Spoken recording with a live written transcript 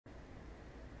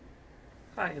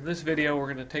Hi, in this video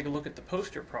we're going to take a look at the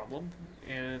poster problem,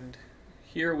 and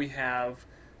here we have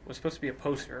what's supposed to be a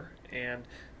poster, and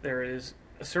there is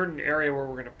a certain area where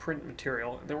we're going to print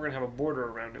material, and then we're going to have a border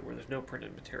around it where there's no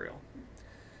printed material.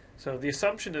 So the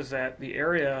assumption is that the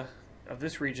area of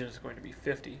this region is going to be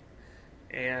 50,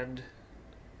 and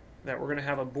that we're going to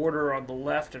have a border on the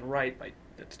left and right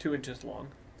that's 2 inches long,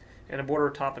 and a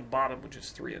border top and bottom which is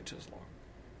 3 inches long.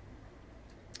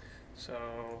 So,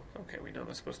 okay, we know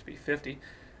that's supposed to be 50.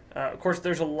 Of course,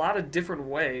 there's a lot of different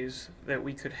ways that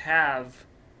we could have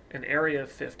an area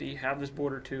of 50, have this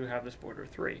border 2, have this border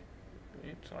 3.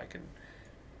 Right? So I can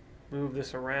move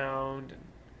this around, and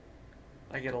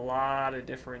I get a lot of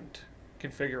different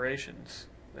configurations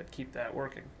that keep that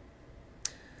working.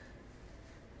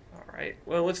 Alright,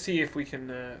 well, let's see if we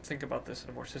can think about this in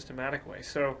a more systematic way.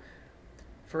 So,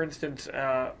 for instance,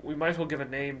 we might as well give a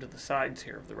name to the sides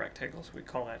here of the rectangle, so we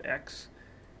call that x,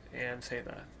 and say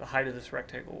the height of this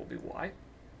rectangle will be y.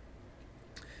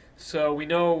 So we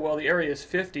know, well, the area is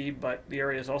 50, but the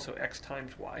area is also x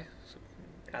times y, so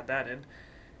we can add that in.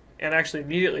 And actually,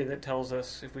 immediately that tells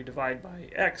us, if we divide by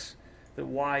x, that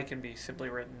y can be simply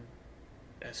written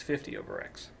as 50 over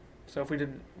x. So if we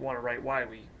didn't want to write y,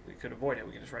 we could avoid it.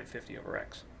 We could just write 50 over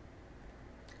x.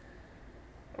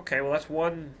 Okay, well, that's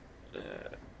one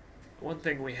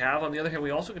thing we have. On the other hand,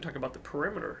 we also can talk about the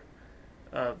perimeter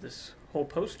of this whole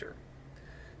poster.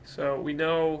 So we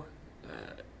know,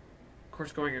 of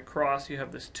course, going across, you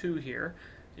have this 2 here.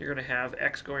 You're going to have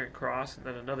x going across and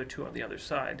then another 2 on the other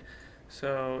side.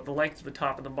 So the length of the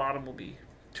top and the bottom will be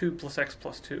 2 plus x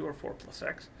plus 2, or 4 plus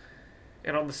x.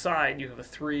 And on the side, you have a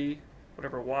 3,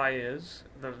 whatever y is,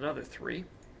 and then another 3.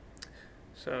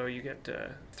 So you get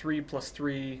 3 plus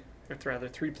 3, or rather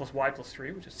 3 plus y plus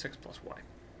 3, which is 6 plus y.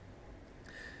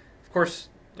 Of course,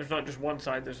 there's not just one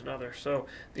side, there's another. So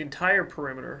the entire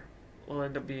perimeter will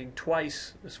end up being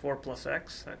twice this 4 plus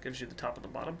x, that gives you the top and the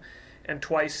bottom, and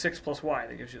twice 6 plus y,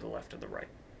 that gives you the left and the right.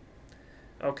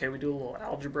 Okay, we do a little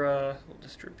algebra, a little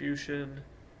distribution,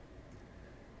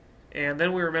 and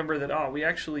then we remember that, we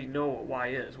actually know what y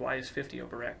is. Y is 50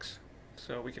 over x.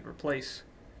 So we can replace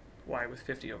y with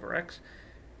 50 over x,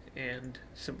 and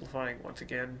simplifying once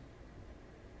again,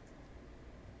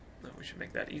 we should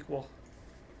make that equal.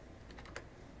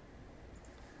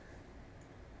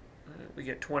 We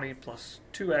get 20 plus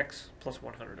 2x plus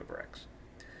 100 over x.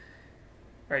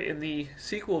 Alright, in the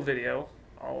sequel video,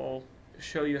 I'll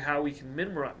show you how we can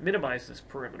minimize this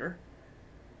perimeter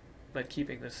by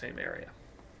keeping the same area.